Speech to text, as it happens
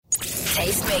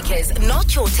Tastemakers,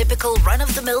 not your typical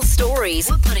run-of-the-mill stories.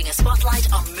 We're putting a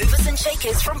spotlight on movers and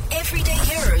shakers from everyday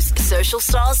heroes, social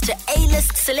stars to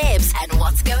A-list celebs, and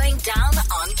what's going down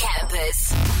on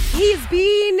campus. He's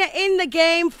been in the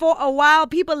game for a while.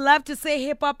 People love to say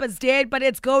hip-hop is dead, but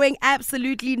it's going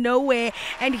absolutely nowhere.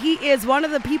 And he is one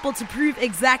of the people to prove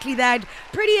exactly that.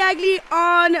 Priddy Ugly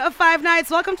on 5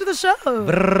 Nights. Welcome to the show.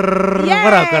 What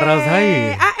up, Karaz? How are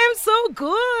you? I am so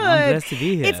good. I'm blessed to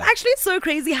be here. It's actually so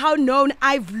crazy how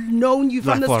I've known you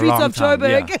from Like the for a streets long of time,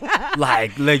 Joburg. yeah.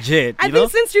 Like legit. I think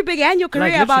since you began your career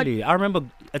like about... literally, I remember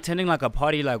attending like a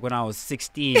party like when I was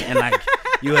 16 and like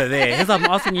you were there. Because I'm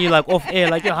asking you like off air,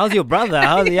 like, yo, how's your brother?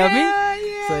 How's you know what I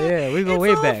mean? Yeah. So yeah, we go It's way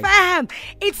all back. Fam.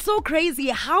 It's so crazy.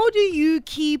 How do you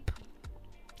keep,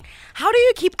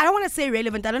 I don't want to say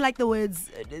relevant. I don't like the word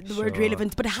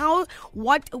relevant, but how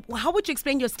would you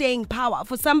explain your staying power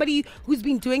for somebody who's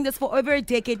been doing this for over a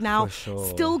decade now, For sure.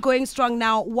 still going strong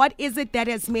now? What is it that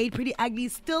has made Priddy Ugly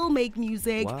still make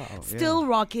music, Wow, still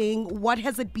rocking? What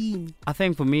has it been? I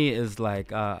think for me is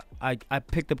like I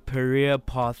picked a career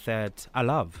path that I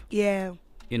love. Yeah.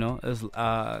 You know, it's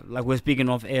like we're speaking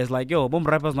of air, it's like, yo, boom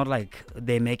rappers not like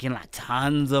they're making like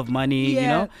tons of money, you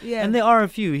know? Yeah. And there are a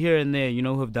few here and there, you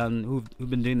know, who've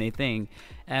been doing their thing.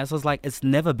 And so it's like it's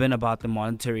never been about the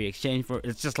monetary exchange for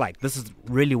it's just like this is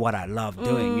really what I love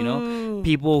doing, you know?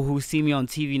 People who see me on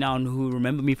TV now and who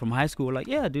remember me from high school are like,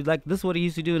 yeah, dude, like this is what he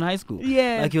used to do in high school.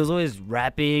 Yeah. Like he was always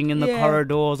rapping in the Yeah.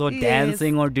 corridors or Yes.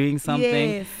 dancing or doing something.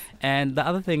 Yes. And the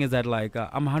other thing is that like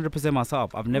I'm 100%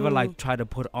 myself. I've never like tried to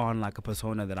put on like a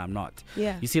persona that I'm not.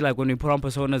 Yeah. You see, like when we put on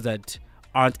personas that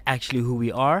aren't actually who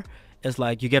we are, it's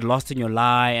like you get lost in your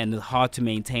lie and it's hard to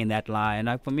maintain that lie. And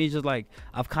like for me, it's just like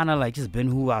I've kind of like just been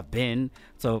who I've been.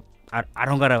 So I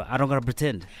don't gotta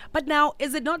pretend. But now,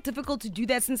 is it not difficult to do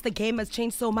that since the game has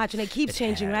changed so much and it keeps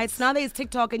changing, right? So now there's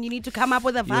TikTok and you need to come up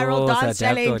with a viral Yo, it's dance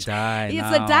adapt or challenge. die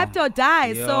It's now. adapt or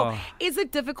die. So Yo. is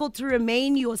it difficult to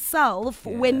remain yourself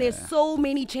when there's so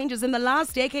many changes? In the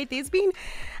last decade, there's been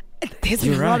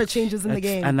You're a lot right. of changes in the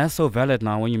It's- game. and that's so valid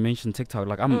now when you mention TikTok.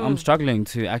 Like I'm struggling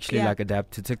to actually Yeah. like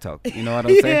adapt to TikTok. You know what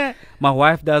I'm saying? Yeah. My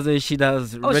wife does it. She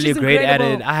does really she's great at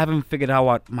incredible. it. I haven't figured out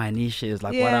what my niche is,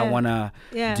 like what Yeah. I wanna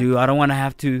Yeah. do. I don't wanna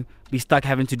have to be stuck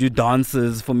having to do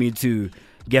dances for me to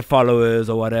get followers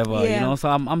or whatever. Yeah. You know, so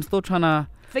I'm still trying to.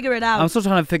 Figure it out. I'm still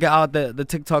trying to figure out the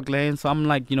TikTok lane. So I'm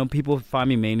like, you know, people find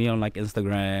me mainly on like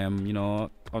Instagram, you know,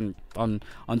 on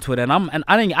Twitter, and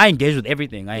I engage with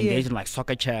everything. I engage in like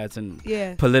soccer chats and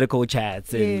Yeah. political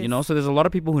chats, and Yes. you know, so there's a lot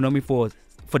of people who know me for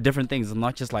different things,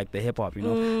 not just like the hip hop. You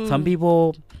know, some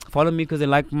people follow me because they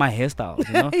like my hairstyles.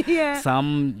 You know, Yeah.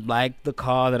 some like the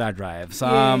car that I drive.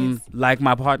 Some Yes. like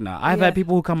my partner. I've Yeah. had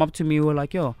people who come up to me who are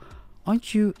like, yo,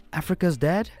 aren't you Africa's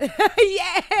dad?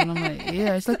 Yeah. And I'm like,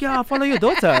 yeah. It's like, yeah, I follow your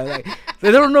daughter. Like,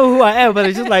 they don't know who I am, but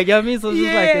it's just like, you know what I mean? So it's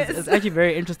just like, Yes. it's actually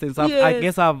very interesting. So I Yes.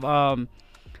 guess I've,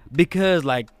 because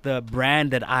like the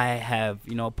brand that I have,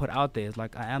 you know, put out there is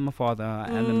like, I am a father, I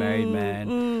am the married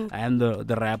man, I am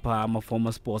the rapper, I'm a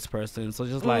former sports person. So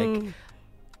just like,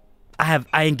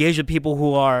 I engage with people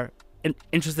who are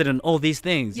interested in all these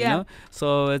things, you Yeah. know.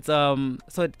 So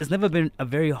it's never been a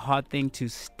very hard thing to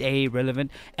stay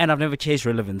relevant, and I've never chased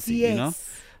relevancy, you know.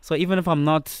 Yes. So even if I'm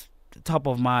not top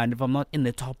of mind, if I'm not in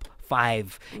the top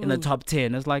 5, in the top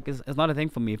 10, it's like it's not a thing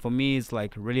for me. For me, it's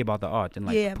like really about the art and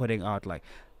like Yeah. putting out like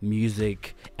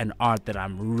music and art that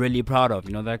I'm really proud of,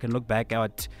 you know, that I can look back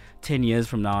at 10 years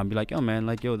from now and be like, yo man,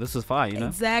 like, yo, this is fine, you know.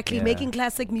 Exactly. Yeah. Making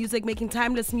classic music, making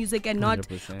timeless music, and not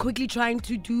 100%. quickly trying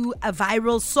to do a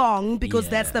viral song because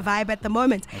that's the vibe at the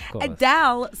moment. Of course.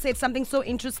 Adele said something so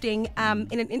interesting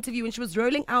in an interview when she was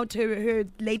rolling out her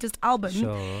latest album.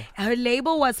 Sure. Her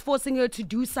label was forcing her to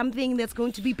do something that's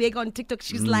going to be big on TikTok.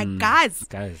 She's like, guys,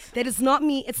 that is not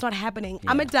me. It's not happening.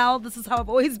 I'm Yeah. Adele. This is how I've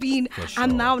always been. For I'm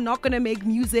sure. now not going to make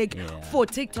music for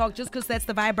TikTok just because that's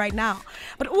the vibe right now.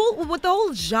 But with the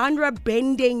whole genre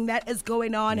bending that is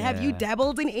going on, have you Yeah.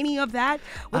 dabbled in any of that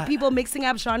with people mixing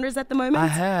up genres at the moment? I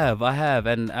have,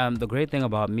 and the great thing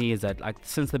about me is that like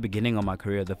since the beginning of my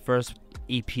career, the first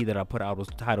EP that I put out was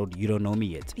titled "You Don't Know Me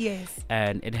Yet." Yes.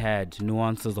 And it had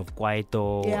nuances of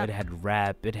kwaito, Yeah. it had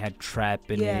rap, it had trap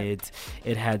in Yeah.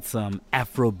 it had some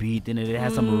Afrobeat in it, it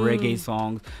had some reggae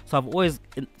songs. So I've always,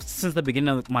 since the beginning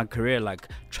of my career, like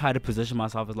tried to position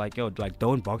myself as like, yo, like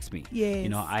don't box me. Yes. You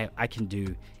know, I can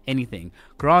do anything.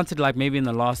 Granted, like maybe in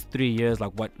the last 3 years,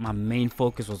 like what my main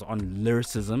focus was on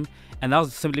lyricism, and that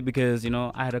was simply because, you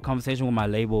know, I had a conversation with my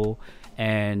label,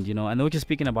 and you know, and they were just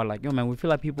speaking about like, yo man, we feel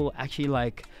like people actually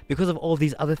like, because of all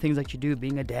these other things that you do,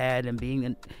 being a dad and being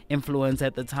an influence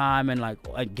at the time, and like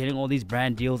getting all these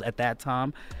brand deals at that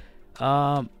time,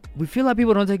 we feel like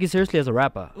people don't take you seriously as a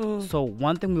rapper. So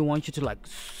one thing we want you to like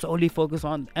solely focus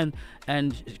on, and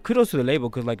kudos to the label,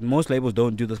 because like most labels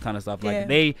don't do this kind of stuff. Like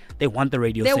they want the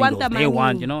radio They singles. want the They want,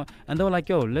 money. you know, and they were like,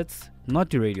 yo, let's not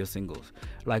do radio singles.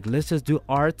 Like, let's just do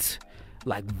art,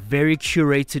 like very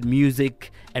curated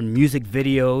music and music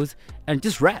videos, and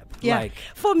just rap. Yeah. Like,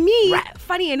 For me, rap.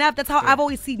 funny enough, that's how I've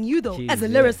always seen you though, as a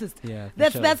Jeez, lyricist. yeah, for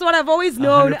That's sure. that's what I've always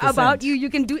known 100%. about you. You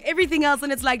can do everything else,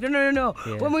 and it's like no.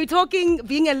 Yeah. When we're talking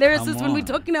being a lyricist, Come when we're on.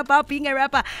 talking about being a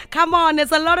rapper, come on,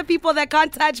 there's a lot of people that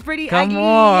can't touch Priddy come Ugly.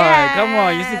 on, come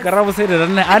on. You see, Yes. Karabo said it.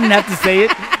 I didn't have to say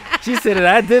it. She said it.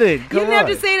 I did it. You Come didn't have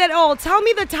to on. say it at all. Tell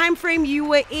me the time frame you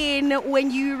were in when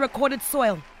you recorded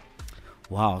Soil.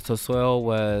 Wow. So Soil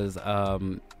was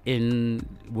in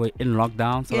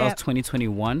lockdown. So that Yeah. was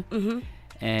 2021.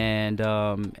 And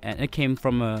it came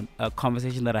from a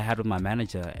conversation that I had with my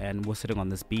manager, and we're sitting on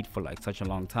this beat for like such a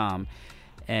long time.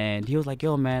 And he was like,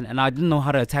 yo, man, and I didn't know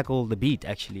how to tackle the beat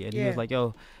actually. And he Yeah. was like,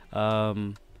 yo,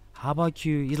 how about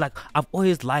you? He's like, I've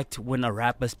always liked when a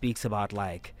rapper speaks about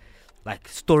like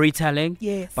storytelling.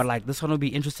 Yes. But like this one would be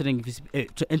interesting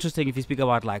if you speak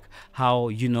about like how,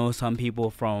 you know, some people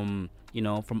from, you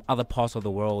know, from other parts of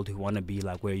the world who want to be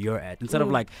like where you're at, instead of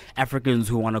like Africans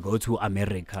who want to go to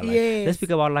America. Like, Yes. let's speak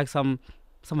about like some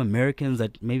Americans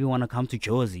that maybe want to come to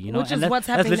Jersey, you know. Which and is what's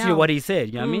that's happening literally now. what he said,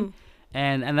 you know what I mean?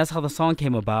 And that's how the song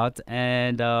came about.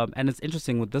 And it's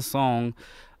interesting with this song.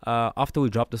 After we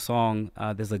dropped the song,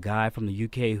 there's a guy from the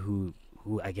UK who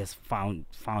I guess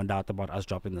found out about us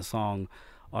dropping the song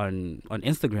on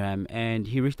Instagram, and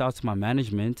he reached out to my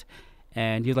management,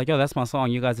 and he was like, yo, that's my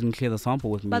song, you guys didn't clear the sample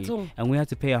with me. Baton. And we had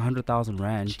to pay 100,000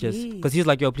 rand just Jeez. because he's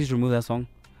like, yo, please remove that song,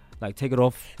 like take it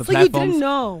off the So you platforms. didn't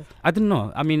know. I didn't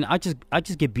know. I mean, I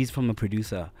just get beats from a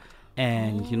producer.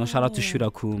 And, you know, shout out to Shooter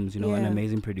Coombs, you know, an Yeah.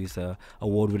 amazing producer,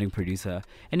 award-winning producer.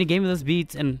 And he gave me this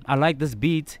beat, and I like this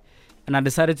beat. And I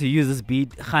decided to use this beat,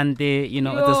 Khante, you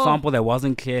know, it's a Yo. sample that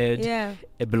wasn't cleared. Yeah.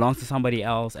 It belongs to somebody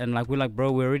else. And like, we're like,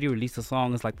 bro, we already released the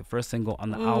song. It's like the first single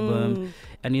on the album.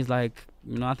 And he's like,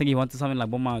 you know, I think he wanted something like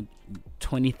about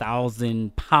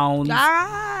 20,000 pounds.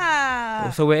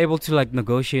 Ah. So we're able to like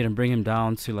negotiate and bring him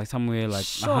down to like somewhere like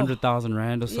Sure. 100,000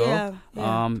 rand or so.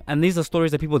 Yeah. And these are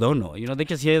stories that people don't know. You know, they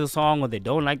just hear the song, or they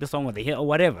don't like the song, or they hear or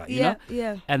whatever. You know?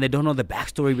 Yeah. And they don't know the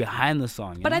backstory behind the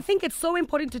song. You But know? I think it's so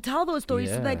important to tell those stories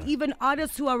so that Yeah. even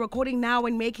artists who are recording now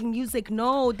and making music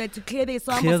know that to clear their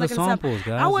samples. Clear the like and stuff. samples,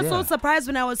 guys, I was so yeah. surprised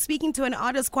when I was speaking to an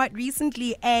artist quite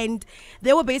recently, and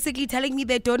they were basically telling me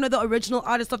they don't know the original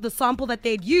artist of the sample that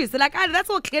they'd used. They're like, that's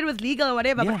all cleared with legal or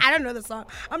whatever, but Yeah. I don't know the song.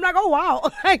 I'm like, oh wow,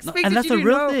 I expected and that's you a to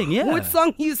real know thing, yeah. which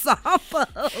song you sampled.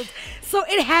 So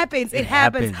it happens. It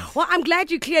happens. happens. Well, I'm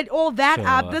glad you cleared all that Sure.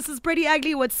 up. This is Priddy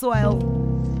Ugly with Soil.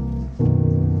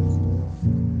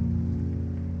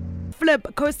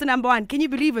 Flip coaster number 1. Can you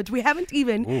believe it? We haven't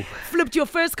even flipped your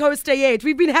first coaster yet.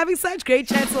 We've been having such great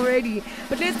chats already.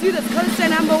 But let's do this. Coaster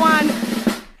number 1.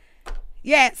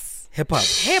 Yes. Hip hop.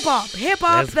 Hip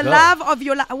hop, Let's the go. love of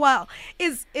your life. Well,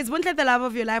 is Wintle the love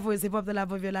of your life, or is hip hop the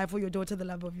love of your life, or your daughter the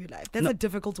love of your life? That's a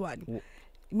difficult one.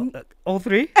 All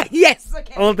three? Yes,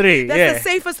 okay. All three, That's yeah. the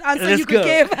safest answer Let's you could go.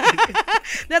 give.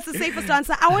 That's the safest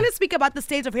answer. I want to speak about the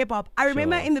state of hip hop. I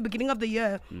remember Sure. in the beginning of the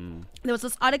year, there was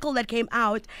this article that came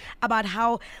out about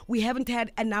how we haven't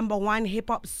had a number 1 hip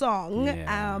hop song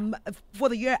Yeah. for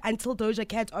the year until Doja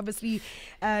Cat obviously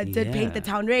did Yeah. Paint the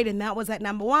Town Red, and that was at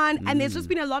number 1. And there's just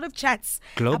been a lot of chats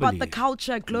about the Globally.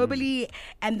 culture globally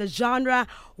and the genre.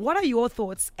 What are your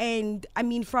thoughts? And I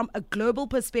mean, from a global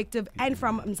perspective and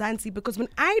from Mzansi, because when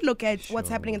I look at what's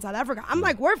happening in South Africa, I'm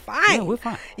like, we're fine. Yeah, we're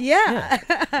fine. Yeah.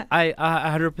 I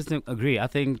 100% agree. I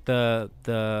think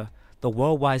the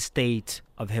worldwide state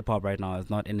of hip hop right now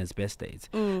is not in its best state.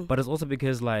 But it's also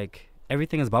because like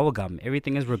everything is bubblegum.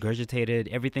 Everything is regurgitated.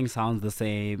 Everything sounds the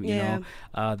same. You Yeah.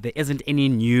 know, there isn't any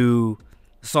new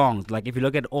songs. Like if you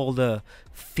look at all the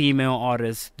female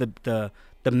artists, the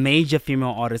major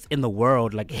female artists in the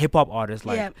world, like hip hop artists,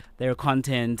 like Yeah. their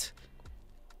content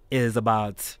is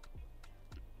about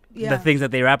Yeah. the things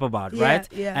that they rap about, Yeah, right?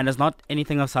 yeah. And it's not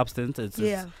anything of substance. It's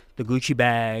Yeah. the Gucci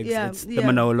bags, Yeah, it's yeah, the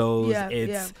Manolos, yeah,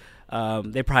 it's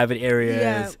their private areas,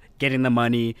 Yeah. getting the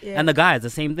money. Yeah. And the guys, the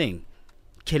same thing.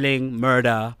 Killing,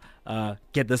 murder,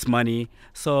 get this money.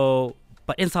 So,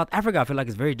 but in South Africa, I feel like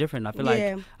it's very different.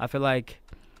 Yeah. I feel like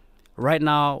right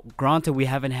now, granted, we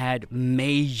haven't had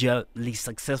majorly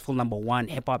successful number 1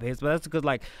 hip hop hits, but that's because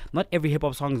like not every hip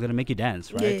hop song is gonna make you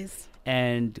dance, right? Yes.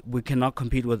 And we cannot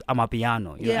compete with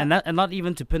Amapiano, you know? Yeah. And not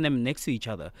even to put them next to each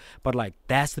other, but like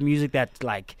that's the music that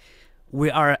like we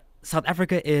are South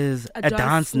Africa is A a dance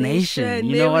dance nation. nation.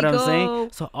 You There know what we I'm go. saying?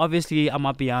 So obviously,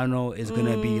 Amapiano is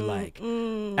gonna be like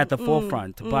at the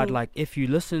forefront. But like, if you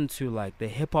listen to like the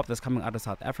hip hop that's coming out of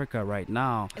South Africa right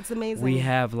now, It's amazing. we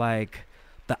have like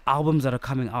the albums that are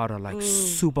coming out are like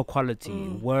super quality.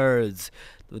 Words,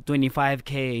 the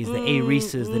 25Ks, the A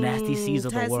Reese's, the Nasty C's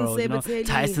of the Tyson world. You know, Sabatelli.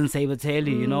 Tyson Sabatelli.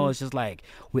 You know, it's just like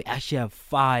we actually have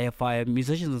fire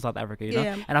musicians in South Africa. You know,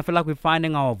 Yeah. and I feel like we're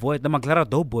finding our voice. The Maglara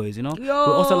Dope Boys. You know, Yo.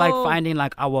 we're also like finding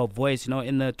like our voice. You know,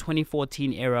 in the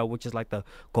 2014 era, which is like the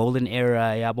golden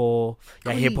era, yabo,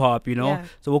 yeah, Cooley. hip hop. You know, Yeah.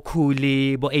 so we're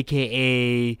Cooley, but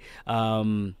AKA.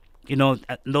 You know,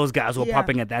 those guys were Yeah.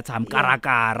 popping at that time. Yeah.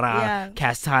 Karakara, Yeah.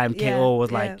 Cast Time, Yeah. KO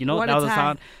was Yeah. like, you know, What that a was a time.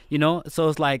 sound, you know. So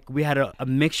it's like we had a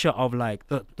mixture of like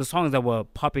the songs that were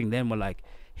popping then were like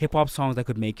hip hop songs that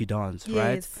could make you dance,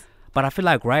 right? Yes. But I feel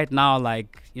like right now,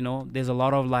 like, you know, there's a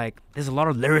lot of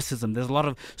lyricism, there's a lot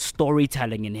of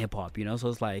storytelling in hip hop, you know. So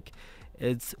it's like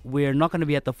we're not going to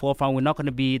be at the forefront. We're not going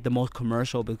to be the most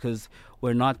commercial because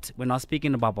we're not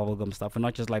speaking about bubblegum stuff. We're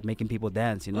not just like making people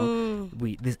dance, you know.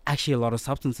 There's actually a lot of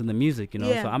substance in the music, you know.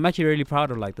 Yeah. So I'm actually really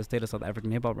proud of like the state of South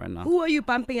African hip hop right now. Who are you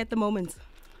bumping at the moment?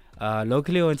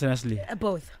 Locally or internationally?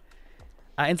 Both.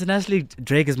 Internationally,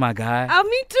 Drake is my guy.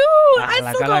 Me too. I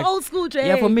like- still I go like- old school Drake.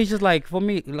 Yeah, for me, it's just like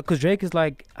because Drake is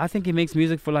like, I think he makes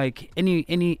music for like any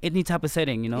type of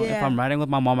setting, you know. If Yeah. I'm riding with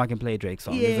my mom, I can play a Drake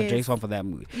song. There's a Drake Yes. song for that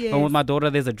movie. If Yes. I'm with my daughter,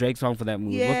 there's a Drake song for that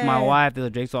movie. With my Yeah. wife, there's a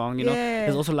Drake song. You know, Yeah.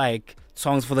 there's also like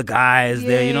songs for the guys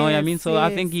there. You know what I mean? Yes, So I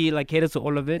yes. think he like caters to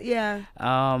all of it. Yeah.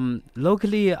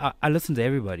 Locally, I listen to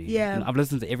everybody. Yeah. You know, I've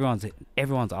listened to everyone's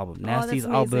album. Oh, that's Nasty's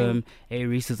amazing. album, A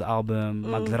Reese's album,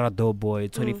 Maglara Dope Boy,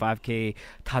 25K,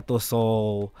 Tato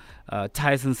Soul,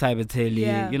 Tyson Sabatelli.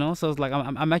 Yeah. You know, so it's like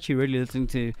I'm actually really listening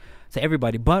to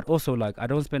everybody, but also like I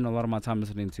don't spend a lot of my time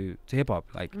listening to hip hop.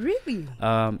 Like, Really?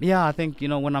 yeah, I think, you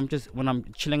know, when I'm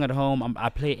chilling at home, I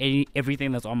play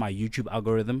everything that's on my YouTube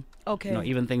algorithm. Okay. You know,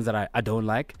 even things that I don't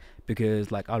like,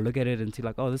 because like I'll look at it and see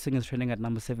like, oh, this thing is trending at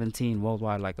number 17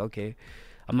 worldwide. Like, okay,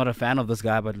 I'm not a fan of this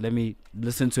guy, but let me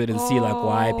listen to it and see like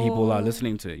why people are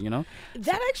listening to it, you know?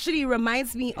 That actually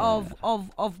reminds me of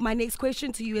my next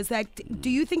question to you is that do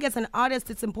you think as an artist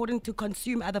it's important to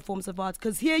consume other forms of art?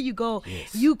 Because here you go,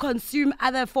 Yes. you consume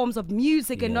other forms of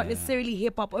music and not Yeah. necessarily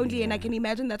hip hop only, and I can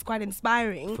imagine that's quite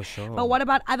inspiring. For sure. But what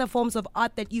about other forms of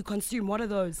art that you consume? What are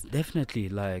those? Definitely,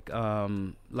 like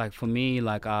for me,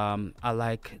 like I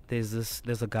like there's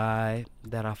a guy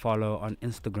that I follow on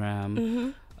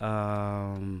Instagram,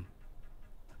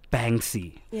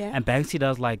 Banksy. Yeah. And Banksy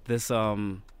does like this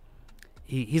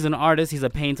he's an artist, he's a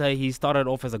painter. He started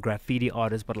off as a graffiti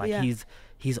artist, but like Yeah.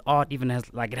 his art even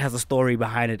has like, it has a story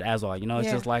behind it as well, you know. It's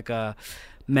Yeah. just like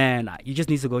man, you just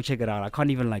need to go check it out. I can't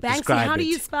even like Banksy, describe how it. do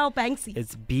you spell Banksy?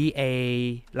 It's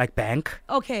BA like bank.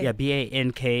 Okay. Yeah,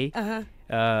 BANK.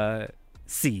 Uh-huh.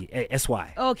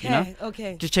 CSY. Okay, You know?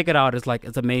 okay. Just check it out. It's like,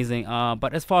 it's amazing.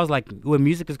 But as far as like when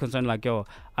music is concerned, like, yo,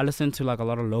 I listen to like a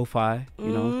lot of lo-fi. You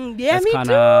know, yeah, that's me kinda,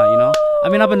 too. you know. I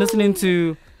mean, I've been listening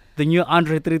to the new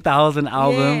Andre 3000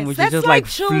 album, Yes, which that's is just like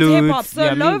chilled flutes. hip hop. So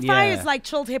you know what I mean? lo-fi Yeah. is like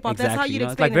chilled hip hop. Exactly, That's how you'd you know?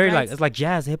 It's explain like very it, right? like, it's like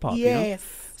jazz hip hop. You know? Yes.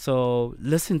 So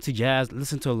listen to jazz,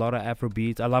 listen to a lot of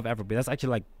Afrobeats. I love Afrobeat. That's actually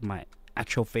like my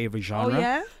actual favorite genre. Oh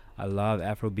yeah. I love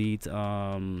Afrobeat.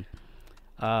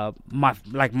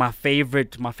 My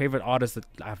favorite artist that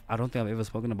I don't think I've ever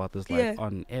spoken about this like Yeah.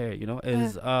 on air, you know,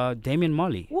 is Damian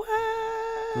Marley. What?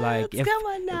 Like if Come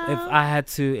on now.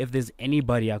 if there's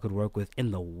anybody I could work with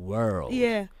in the world,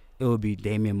 Yeah. it would be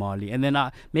Damian Marley. And then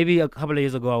maybe a couple of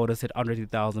years ago I would have said Andre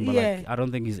 3000, but Yeah. like I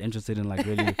don't think he's interested in like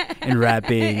really in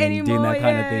rapping and doing Anymore, that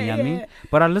kind of yeah, thing. You know what I mean? yeah.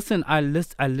 But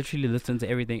I literally listen to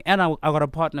everything, and I got a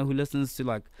partner who listens to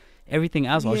like everything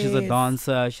as well. She's a Yes.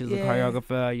 dancer, she's a Yeah.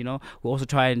 choreographer, you know. We also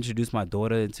try and introduce my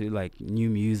daughter into like new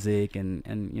music and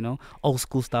you know, old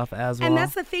school stuff as well. And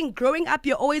that's the thing. Growing up,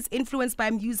 you're always influenced by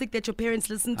music that your parents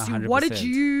listened to. What did 100%.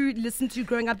 you listen to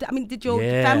growing up? I mean, did your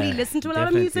Yeah, family listen to a lot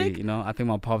of definitely, music? You know, I think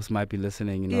my pops might be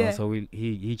listening, you know. Yeah. So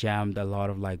he jammed a lot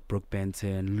of like Brooke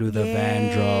Benton, Luther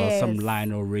Vandross, some Yes.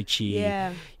 Lionel Richie,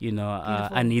 Yeah. you know,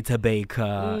 Beautiful. Anita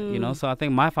Baker, you know. So I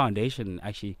think my foundation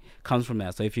actually comes from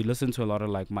that. So if you listen to a lot of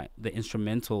like the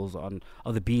instrumentals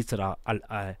of the beats that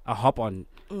I hop on,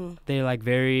 they're like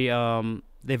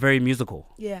they're very musical.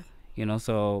 Yeah. You know,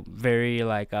 so very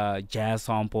like jazz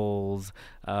samples.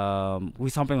 We're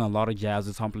sampling a lot of jazz.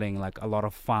 We're sampling like a lot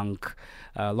of funk,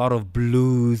 a lot of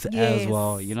blues as Yes.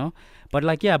 well. You know, but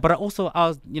like I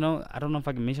was, you know, I don't know if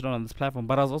I can mention it on this platform,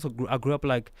 but I grew up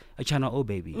like a Channel O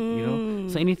baby. You know,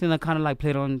 so anything that kind of like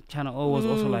played on Channel O was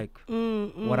also like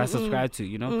what I subscribed to.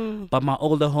 You know, but my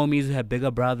older homies who had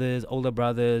older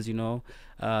brothers, you know.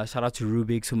 Shout out to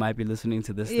Rubik's who might be listening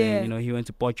to this Yeah. thing. You know, he went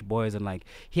to Porch Boys and like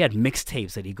he had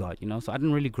mixtapes that he got. You know, so I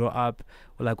didn't really grow up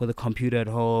with a computer at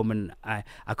home, and I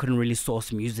couldn't really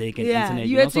source music and Yeah, internet.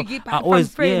 you know? had to So get I from always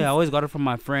friends. I always got it from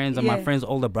my friends and my Yeah. friends'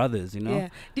 older brothers. You know. Yeah.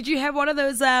 Did you have one of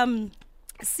those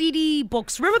CD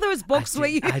books? Remember those books where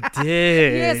you? I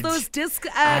did. Yes, those disc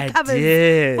I covers.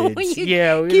 did. When you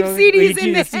Yeah, keep where CDs you in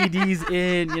keep there. the CDs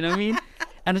in. You know what I mean?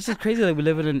 And it's just crazy that we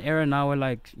live in an era now where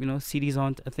like CDs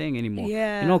aren't a thing anymore.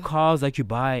 Yeah. You know, cars that you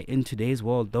buy in today's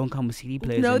world don't come with CD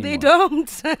players No, anymore. they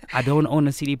don't. I don't own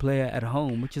a CD player at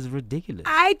home, which is ridiculous.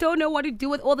 I don't know what to do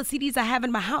with all the CDs I have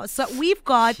in my house. So we've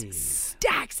got Jeez.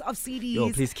 stacks of CDs.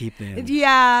 Yo, please keep them.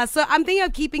 Yeah, so I'm thinking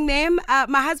of keeping them.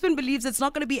 My husband believes it's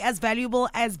not going to be as valuable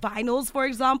as vinyls, for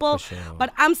example. For sure.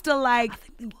 But I'm still like,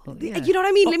 yeah. you know what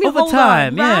I mean? Let me Over hold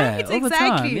time, on. yeah. Right? Over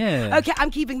Exactly. time, yeah. Okay,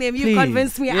 I'm keeping them. You Please,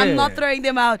 convinced me. I'm not yeah. throwing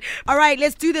them out. All right,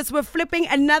 let's do this. We're flipping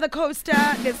another coaster.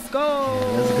 Let's go.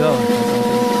 Let's go.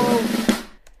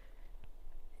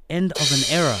 End of an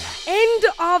era. End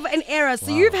of an era.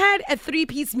 So Wow. you've had a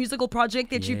 3-piece musical project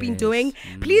that you've been Yes. doing.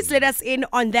 Please let us in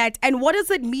on that. And what does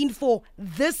it mean for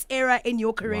this era in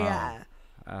your career? Wow.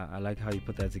 I like how you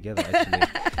put that together,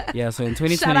 actually. Yeah, so in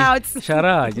 2020... Shout outs. Shout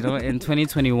out. You know, in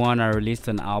 2021, I released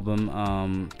an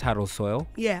album titled Soil.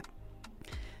 Yeah.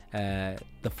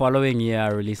 The following year, I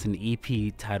released an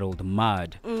EP titled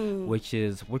Mud, which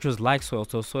was like Soil.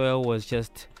 So Soil was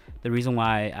just... The reason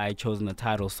why I chosen the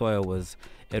title Soil was...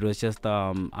 It was just...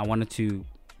 I wanted to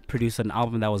produce an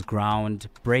album that was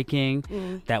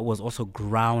groundbreaking, that was also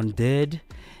grounded.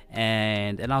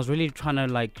 And I was really trying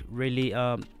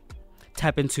to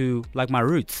tap into like my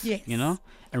roots, Yes. you know,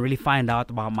 and really find out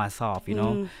about myself, you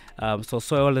know. So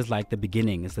Soil is like the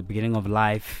beginning. It's the beginning of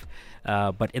life,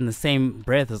 but in the same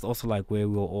breath, it's also like where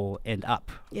we'll all end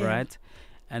up, Yeah. right?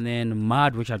 And then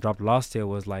Mud, which I dropped last year,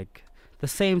 was like the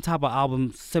same type of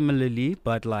album similarly,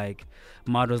 but like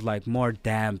Mud was like more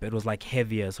damp. It was like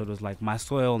heavier. So it was like my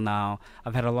soil now.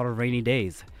 I've had a lot of rainy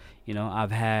days, you know.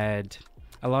 I've had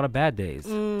a lot of bad days.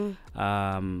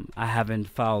 I haven't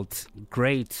felt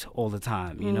great all the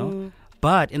time, you know.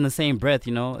 But in the same breath,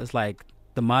 you know, it's like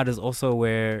the mud is also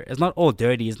where it's not all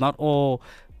dirty. It's not all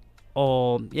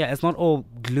it's not all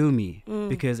gloomy,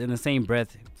 because in the same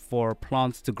breath, for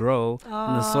plants to grow in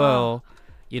the soil,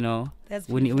 you know, That's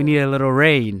we beautiful. need a little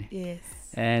rain. Yes.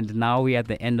 And now we're at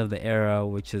the end of the era,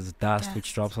 which is Dust, which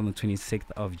Dust. drops on the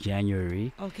 26th of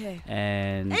January. Okay.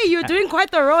 And Hey, you're doing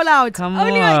quite the rollout. Come Come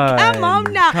on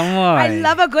now. Come on. I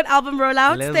love a good album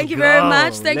rollout. Let's Thank you very go.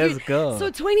 much. Thank you. Let's go. So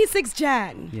 26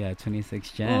 Jan. Yeah,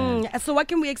 26 Jan. So what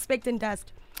can we expect in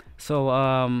Dust?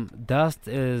 So Dust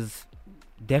is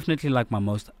definitely like my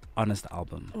most honest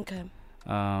album. Okay.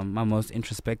 My most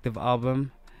introspective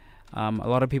album. A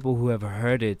lot of people who have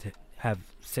heard it have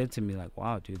said to me like,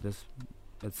 wow, dude,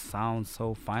 it sounds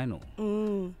so final.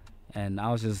 And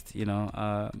I was just, you know,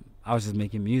 I was just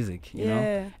making music, you Yeah.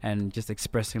 know, and just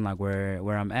expressing like where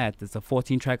I'm at. It's a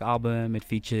 14-track album. It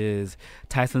features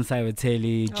Tyson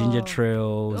Savateli, Ginger Oh.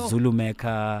 Trail, Oh. Zulu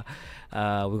Mecca. We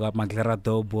got Maglera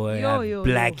Doughboy, Yo, yo,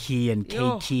 Black yo. Key and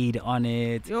Yo. K-Kid on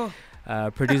it. Yo.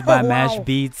 Produced by Wow. Mash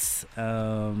Beats.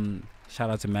 Shout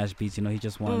out to Mash Beats. You know, he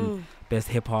just won Best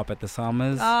Hip Hop at the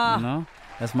Summers. Ah. You know,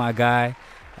 that's my guy.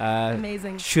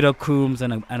 Amazing. Shoot Up Coombs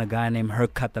and a guy named Her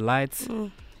Cut the Lights.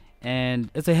 And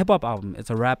it's a hip hop album.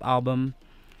 It's a rap album.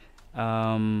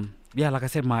 Yeah, like I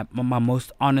said, my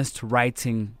most honest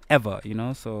writing ever. You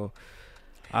know, so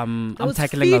I'm Those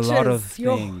tackling a lot of features,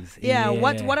 yo. things. Yeah.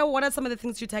 What are some of the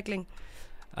things you're tackling?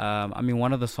 I mean,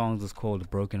 one of the songs is called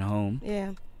Broken Home.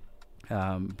 Yeah.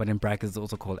 But in brackets, it's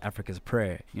also called Africa's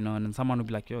Prayer, you know. And then someone would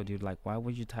be like, yo, dude, like, why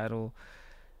would you title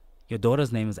your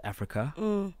daughter's name is Africa?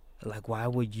 Like, why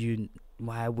would you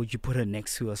put her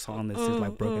next to a song that says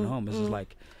like Broken Home? It's just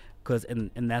like, because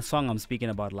in that song, I'm speaking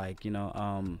about like, you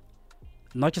know,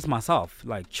 not just myself,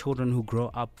 like children who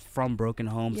grow up from broken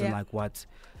homes, and Yeah.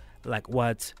 like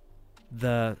what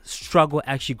the struggle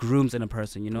actually grooms in a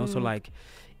person, you know. So like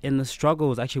in the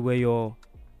struggle is actually where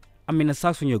I mean, it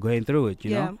sucks when you're going through it,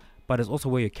 you Yeah. know, but it's also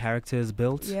where your character is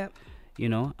built. Yeah. You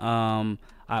know,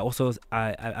 I also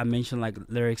I mentioned like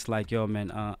lyrics like, yo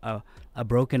man, a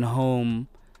broken home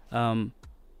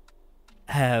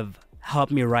have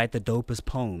helped me write the dopest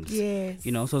poems. Yes.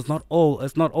 You know, so it's not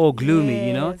all gloomy,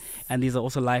 you know. Yes. And these are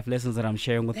also life lessons that I'm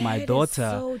sharing with my That is daughter.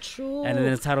 so true. And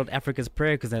then it's titled Africa's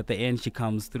Prayer, because at the end she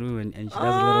comes through and she does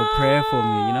a little prayer for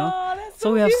me, you know. Oh, that's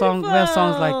So we have songs like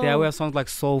that. beautiful. We have songs like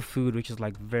Soul Food, which is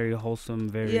like very wholesome,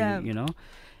 very Yeah. you know.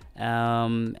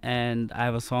 And I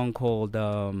have a song called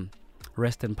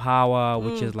Rest in Power,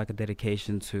 which is like a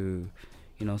dedication to,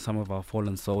 some of our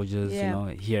fallen soldiers,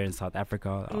 here in South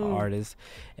Africa, our artists.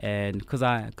 And because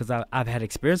I've had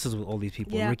experiences with all these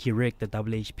people, Ricky Rick, the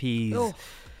WHPs,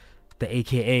 the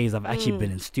AKAs. I've actually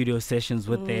been in studio sessions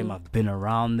with them. I've been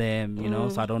around them,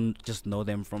 so I don't just know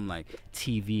them from like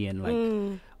TV and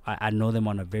like I know them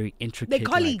on a very intricate,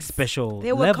 like, special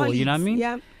level. Colleagues. You know what I mean?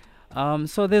 Yeah.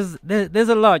 So there's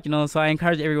a lot, so I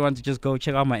encourage everyone to just go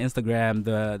check out my Instagram.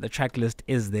 The track list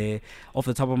is there off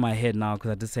the top of my head now, because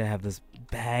I just say I have this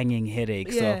banging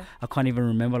headache, so I can't even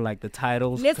remember like the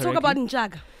titles. Let's talk about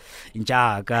Njaga.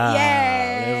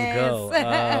 Yes.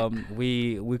 Let's go.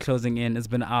 We're closing in. It's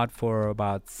been out for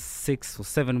about 6 or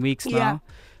 7 weeks now.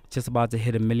 Just about to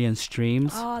hit 1 million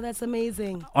streams. Oh, that's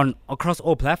amazing. Across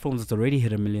all platforms, it's already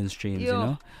hit 1 million streams.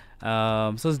 So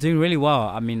it's doing really well.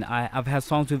 I mean, I've had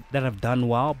songs that have done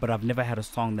well, but I've never had a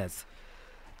song that's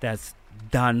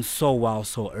done so well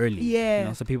so early.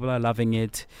 Yeah. So people are loving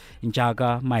it.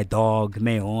 Njaga, my dog,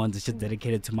 May Horns, it's just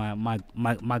dedicated to my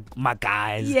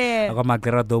guys. Yeah. I got my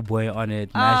Grado boy on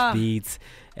it, Mash Beats.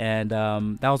 And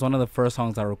that was one of the first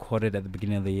songs I recorded at the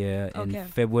beginning of the year in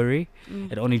February.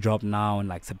 It only dropped now in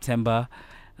like September.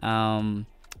 And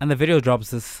the video drops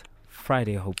this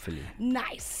Friday, hopefully.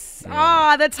 Nice.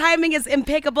 The timing is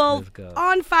impeccable. Let's go.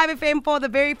 On 5FM for the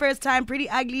very first time, Priddy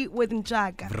Ugly with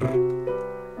Njaga.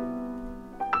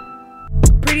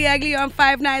 Priddy Ugly on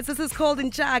 5 Nights. This is called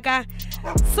Njaga.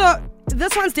 So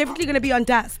this one's definitely going to be on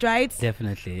Dust, right?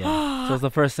 Definitely, yeah. So it's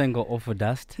the first single off of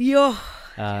Dust. Yo.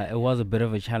 It was a bit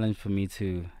of a challenge for me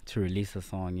to release a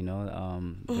song,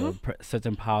 there were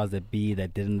certain powers that be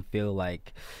that didn't feel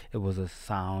like it was a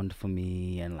sound for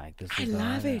me, and like this. I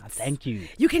love it. Thank you.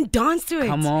 You can dance to it.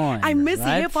 Come on. I miss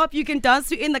right? hip hop you can dance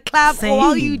to in the club Same. or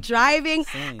while you driving.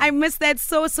 Same. I miss that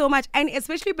so much, and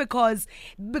especially because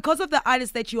of the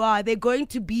artist that you are, they're going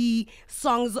to be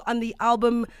songs on the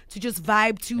album to just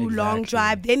vibe to, long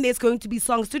drive. Then there's going to be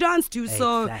songs to dance to.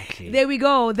 So there we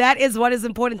go. That is what is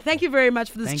important. Thank you very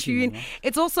much for this tune.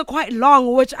 It's also quite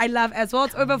long, which I love as well.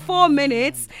 It's over 4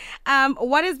 minutes.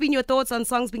 What has been your thoughts on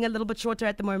songs being a little bit shorter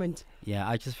at the moment? Yeah,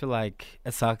 I just feel like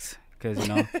it sucks because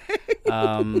and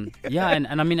I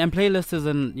mean, and playlists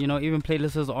and even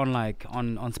playlists on like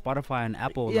on Spotify and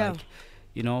Apple, like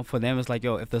for them it's like,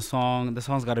 if the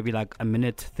song's got to be like 1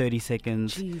 minute 30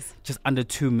 seconds. Jeez. Just under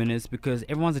 2 minutes, because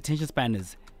everyone's attention span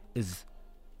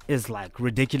is like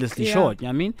ridiculously short. You know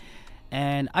what I mean?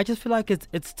 And I just feel like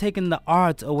it's taken the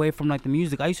art away from like the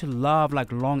music. I used to love like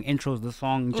long intros. The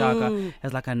song Njaga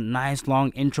has like a nice long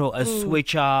intro, a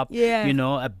switch up,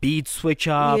 a beat switch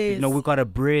up. Yes. We got a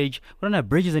bridge. We don't have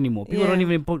bridges anymore. People don't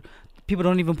even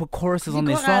put choruses on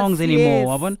their songs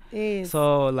anymore. Yes.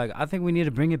 So like I think we need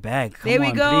to bring it back. Come there we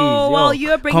on, go. Please. Well,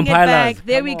 you're bringing it back.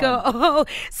 There Come we on. go. Oh,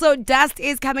 so Dust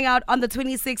is coming out on the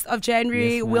 26th of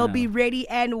January. Yes, we'll ma'am. be ready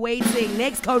and waiting.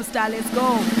 Next co-star, let's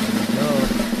go.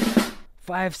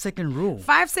 5-second rule.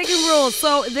 5-second rule.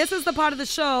 So this is the part of the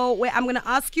show where I'm going to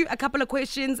ask you a couple of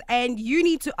questions and you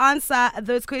need to answer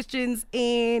those questions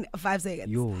in 5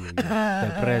 seconds. The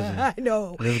pressure. I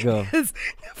know. Let's go.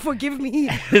 Forgive me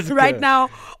Let's right go. now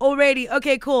already.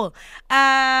 Okay, cool.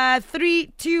 3,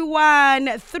 2,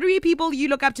 1. 3 people you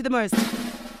look up to the most.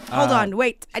 Hold on,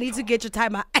 wait. I need to get your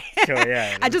timer. Sure,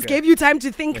 yeah. I just gave you time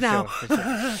to think now.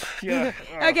 Yeah.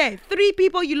 Okay, 3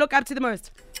 people you look up to the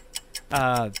most.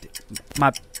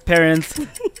 My parents,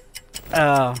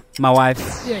 my wife.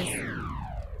 Yes.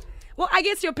 Well, I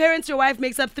guess your parents, your wife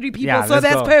makes up 3 people, Yeah, so let's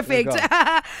that's go. perfect.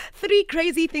 Let's 3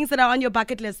 crazy things that are on your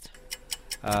bucket list.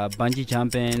 Bungee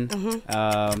jumping,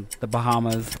 the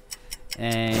Bahamas,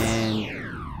 and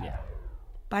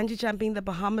Bungee jumping, the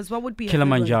Bahamas. What would be a good one?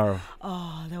 Kilimanjaro.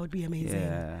 Oh, that would be amazing.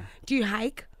 Yeah. Do you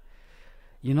hike?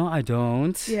 I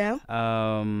don't. Yeah.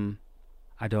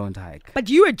 I don't hike. But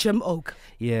you a gym oak.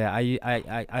 Yeah,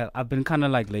 I've been kind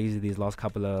of like lazy these last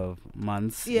couple of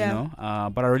months. Yeah.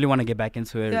 But I really want to get back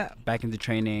into it. Yeah. Back into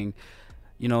training.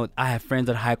 I have friends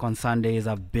that hike on Sundays.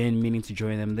 I've been meaning to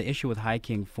join them. The issue with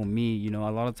hiking for me, a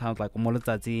lot of times like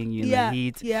the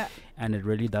heat, and it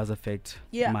really does affect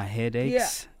my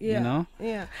headaches. Yeah.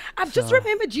 I've just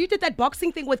remembered you did that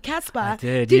boxing thing with Casper. I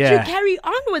did. Did you carry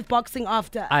on with boxing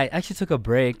after? I actually took a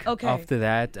break Okay. after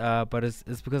that, but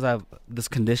it's because I've this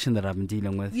condition that I've been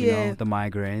dealing with, Yeah. the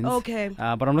migraines. Okay.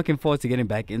 But I'm looking forward to getting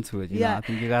back into it. I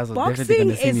think you guys are Boxing definitely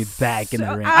going to see me is back in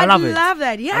the ring. I love it. love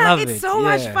that. I Yeah, love it's it. so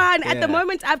much Yeah, fun. At the yeah. moment,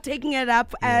 moment I've taken it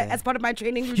up as part of my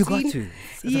training routine. You got to.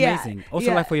 It's amazing.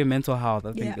 Also, like for your mental health,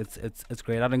 I think it's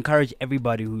great. I'd encourage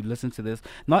everybody who listens to this,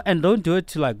 don't do it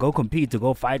to like go compete, to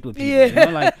go fight with people. You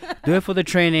know, like do it for the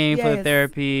training, for the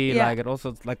therapy. Like it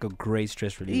also it's like a great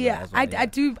stress reliever. As well,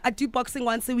 I do boxing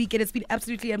once a week, and it's been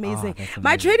absolutely amazing.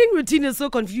 My training routine is so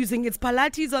confusing. It's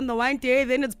Pilates on the one day,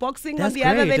 then it's boxing on the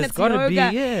other, then it's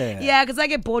yoga. Because I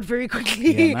get bored very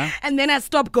quickly, and then I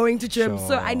stop going to gym.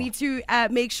 So I need to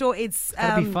make sure it's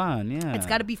gotta be fun. It's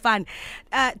gotta be fun.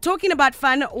 Talking about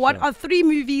fun, what are 3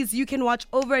 movies you can watch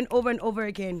over and over and over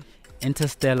again?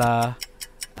 Interstellar,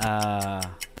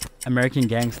 American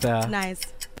Gangster. Nice.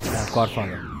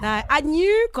 Godfather. I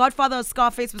knew Godfather or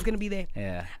Scarface was going to be there.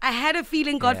 Yeah. I had a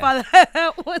feeling Godfather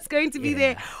was going to be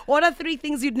there. What are 3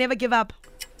 things you'd never give up?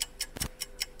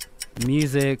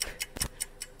 Music.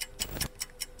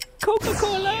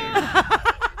 Coca-Cola.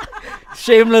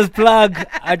 Shameless plug.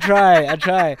 I try.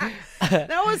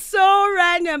 That was so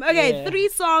random. Okay, 3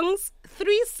 songs.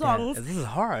 Yeah, this is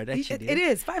hard, actually. It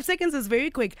is. 5 seconds is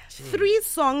very quick. 3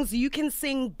 songs you can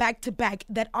sing back to back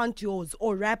that aren't yours,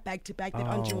 or rap back to back that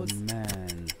aren't yours. Oh,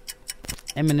 man.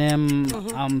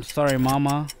 Eminem, I'm Sorry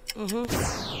Mama.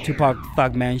 Tupac,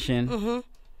 Thug Mansion.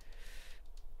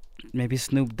 Maybe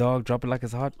Snoop Dogg, Drop It Like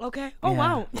It's Hot. Okay. Oh,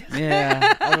 wow.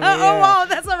 Yeah. Oh, wow.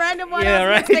 That's a random one. I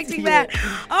wasn't expecting that.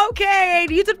 Okay.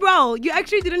 You did well. You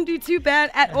actually didn't do too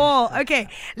bad at all. Okay.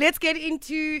 Let's get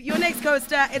into your next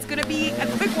coaster. It's going to be a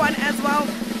quick one as well.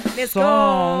 Let's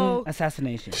Song go.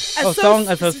 Assassination. Song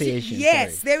Association.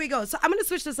 Yes. Sorry. There we go. So I'm going to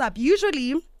switch this up.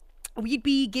 Usually, we'd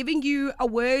be giving you a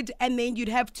word and then you'd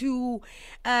have to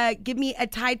give me a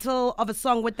title of a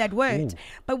song with that word.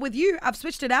 But with you, I've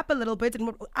switched it up a little bit, and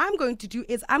what I'm going to do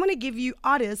is I'm going to give you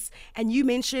artists and you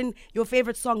mention your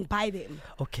favorite song by them.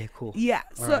 Okay, cool. Yeah,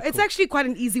 so it's actually quite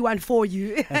an easy one for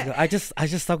you. I just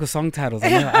stuck with song titles.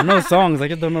 I know songs, I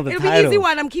just don't know the It'll titles. be easy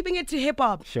one. I'm keeping it to hip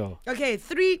hop. Sure. Okay,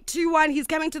 3, 2, 1. He's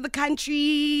coming to the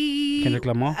country. Kendrick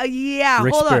Lamar? Yeah,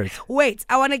 Rich hold Spirit. on. Wait,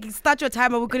 I want to start your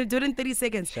timer. We're going to do it in 30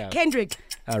 seconds. Sure. Kendrick.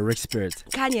 Rich Spirit.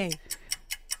 Kanye.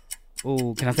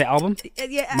 Oh, can I say album?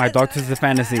 Yeah. My Doctor's a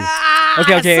Fantasy.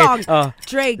 Okay. Song.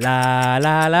 Drake. La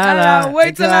la la la.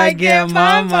 Wait till I get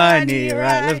my money.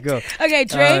 Right, let's go. Okay,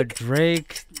 Drake.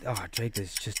 Drake. Drake,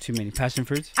 there's just too many. Passion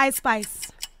Fruits. Ice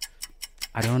Spice.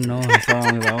 I don't know her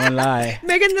songs, I won't lie.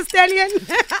 Megan Thee Stallion.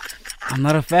 I'm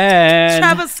not a fan.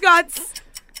 Travis Scott.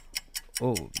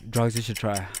 Oh, Drugs You Should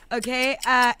Try. Okay,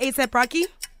 A$AP Rocky.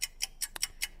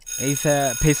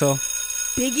 A$AP Peso.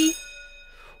 Biggie.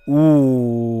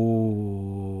 Ooh.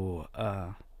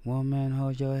 Woman,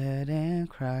 hold your head and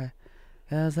cry,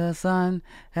 'cause the sun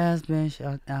has been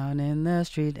shut down in the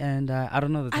street and I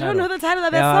don't know the title. I don't know the title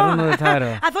of that song. I don't know the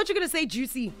title. I thought you were going to say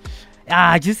Juicy.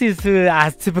 Juicy is too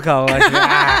typical. Like,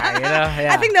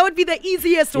 I think that would be the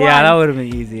easiest one. Yeah, that would have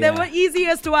been easy. The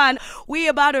easiest one. We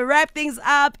about to wrap things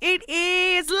up. It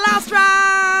is last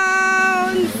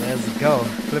round. Let's go.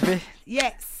 Flip it.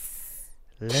 Yes.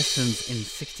 Lessons in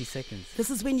 60 seconds.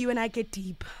 This is when you and I get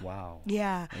deep. Wow.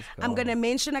 Yeah. Let's go. I'm going to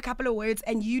mention a couple of words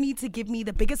and you need to give me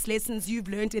the biggest lessons you've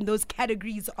learned in those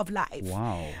categories of life.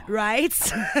 Wow. Right?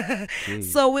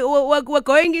 So we're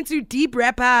going into deep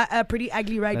rapper Priddy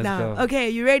Ugly right Let's now. go.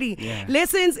 Okay, you ready? Yeah.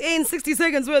 Lessons in 60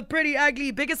 seconds with Priddy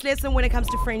Ugly. Biggest lesson when it comes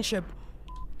to friendship.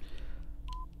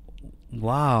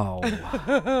 Wow.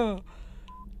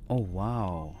 Oh,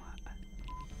 wow.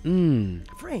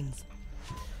 Friends.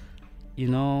 You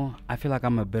know, I feel like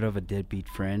I'm a bit of a deadbeat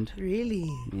friend.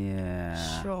 Really?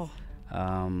 Yeah. Sure.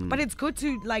 But it's good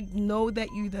to know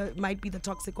that you might be the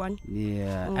toxic one.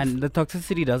 Yeah. Oof. And the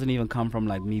toxicity doesn't even come from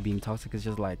me being toxic. It's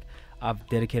just I've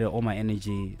dedicated all my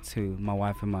energy to my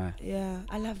wife and Yeah,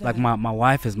 I love that. my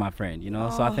wife is my friend,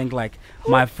 So I think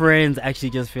my friends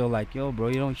actually just feel yo, bro,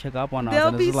 you don't check up on us. They'll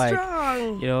and be it's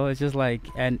strong. It's just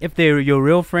and if they're your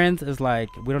real friends, it's we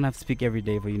don't have to speak every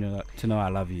day for you to know I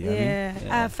love you. Yeah.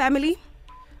 I mean? Family.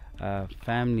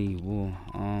 Family. Ooh,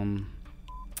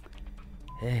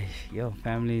 hey,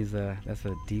 family is that's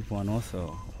a deep one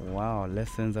also. Wow,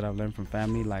 lessons that I've learned from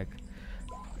family,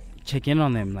 check in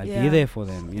on them, be there for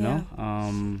them, you know.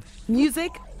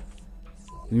 Music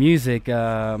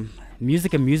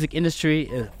and music industry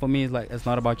for me is it's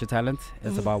not about your talent.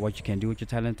 It's about what you can do with your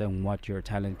talent and what your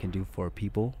talent can do for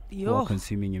people who are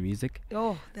consuming your music.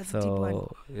 Oh, that's a deep one.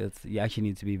 So you actually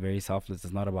need to be very selfless.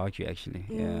 It's not about you actually.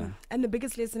 Yeah. And the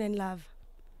biggest lesson in love.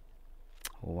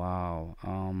 Wow.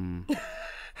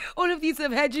 All of these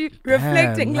have had you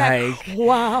reflecting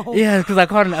wow. Yeah, because I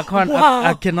can't Wow.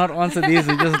 I cannot answer these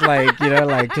and just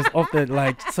just off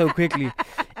the so quickly.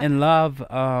 In love,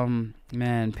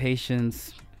 man,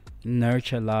 patience,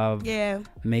 nurture love. Yeah.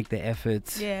 Make the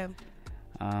efforts. Yeah.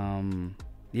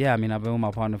 Yeah, I mean, I've been with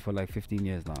my partner for like 15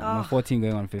 years now. I'm 14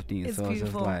 going on 15. It's so beautiful.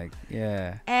 It's just like,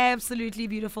 yeah. Absolutely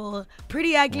beautiful.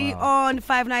 Priddy Ugly on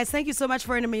Five Nights. Thank you so much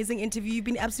for an amazing interview. You've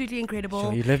been absolutely incredible.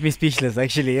 Sure, you left me speechless,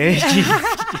 actually. Eh?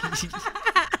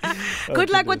 Good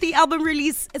luck with the album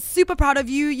release. Super proud of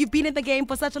you. You've been in the game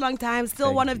for such a long time.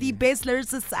 Still one of the best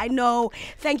lyricists I know.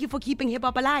 Thank you for keeping hip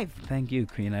hop alive. Thank you,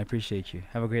 Queen. I appreciate you.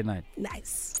 Have a great night.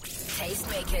 Nice.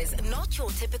 Tastemakers, not your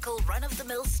typical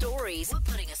run-of-the-mill stories. We're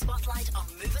putting a spotlight on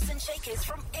movers and shakers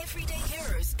from everyday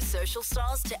heroes, social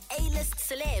stars to A-list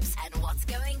celebs, and what's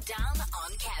going down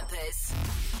on campus.